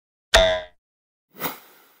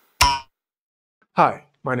Hi,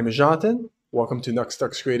 my name is Jonathan. Welcome to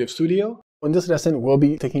Nuxttux Creative Studio. In this lesson, we'll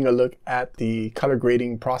be taking a look at the color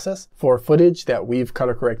grading process for footage that we've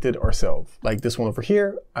color corrected ourselves. Like this one over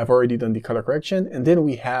here, I've already done the color correction, and then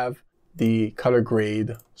we have the color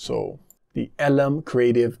grade. So the LM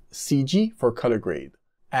Creative CG for color grade.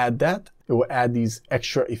 Add that, it will add these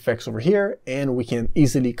extra effects over here, and we can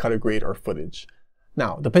easily color grade our footage.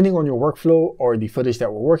 Now, depending on your workflow or the footage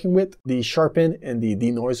that we're working with, the sharpen and the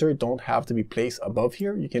denoiser don't have to be placed above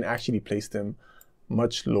here. You can actually place them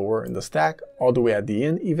much lower in the stack, all the way at the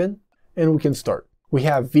end even, and we can start. We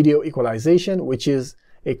have video equalization, which is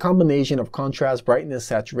a combination of contrast, brightness,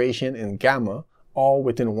 saturation, and gamma, all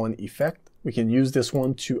within one effect. We can use this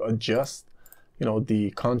one to adjust,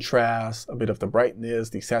 the contrast, a bit of the brightness,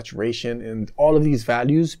 the saturation, and all of these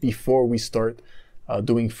values before we start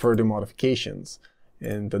doing further modifications.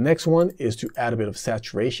 And the next one is to add a bit of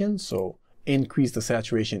saturation, so increase the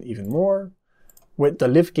saturation even more. With the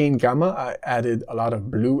lift gain gamma, I added a lot of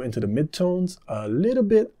blue into the midtones, a little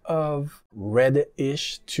bit of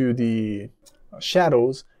reddish to the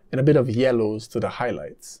shadows, and a bit of yellows to the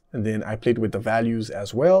highlights. And then I played with the values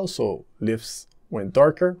as well, so lifts went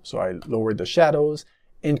darker, so I lowered the shadows,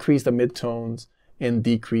 increased the midtones, and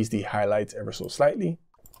decreased the highlights ever so slightly.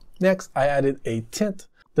 Next, I added a tint.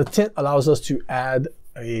 The tint allows us to add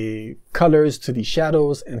colors to the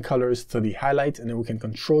shadows and colors to the highlights, and then we can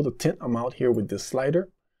control the tint amount here with this slider.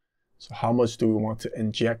 So how much do we want to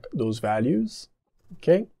inject those values?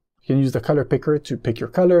 Okay, you can use the color picker to pick your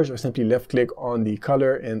colors, or simply left click on the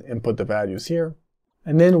color and input the values here.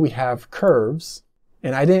 And then we have curves,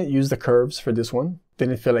 and I didn't use the curves for this one.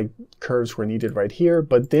 Didn't feel like curves were needed right here,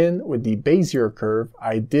 but then with the Bézier curve,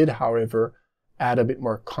 I did, however, add a bit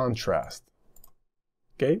more contrast.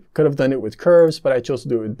 Okay, could have done it with curves, but I chose to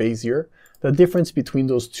do it with Bézier. The difference between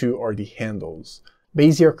those two are the handles.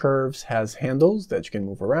 Bézier curves has handles that you can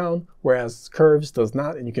move around, whereas curves does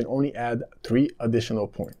not, and you can only add 3 additional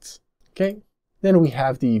points. Okay, then we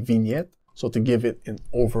have the vignette, so to give it an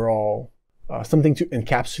overall, something to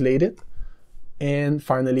encapsulate it. And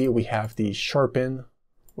finally, we have the sharpen.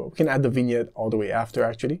 Well, we can add the vignette all the way after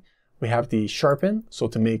actually. We have the sharpen, so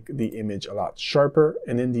to make the image a lot sharper,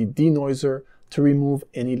 and then the denoiser, to remove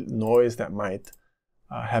any noise that might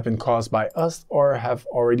have been caused by us or have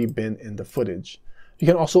already been in the footage. You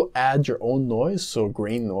can also add your own noise, so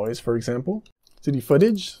grain noise, for example, to the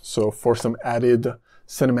footage, so for some added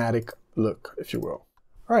cinematic look, if you will.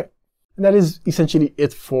 All right, and that is essentially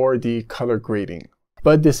it for the color grading.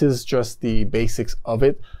 But this is just the basics of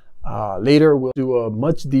it. Later, we'll do a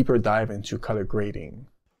much deeper dive into color grading.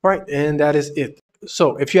 All right, and that is it.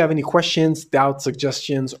 So if you have any questions, doubts,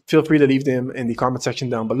 suggestions, feel free to leave them in the comment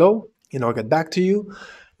section down below, and I'll get back to you.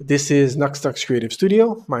 This is Nuxttux Creative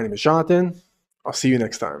Studio. My name is Jonathan. I'll see you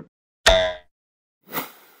next time.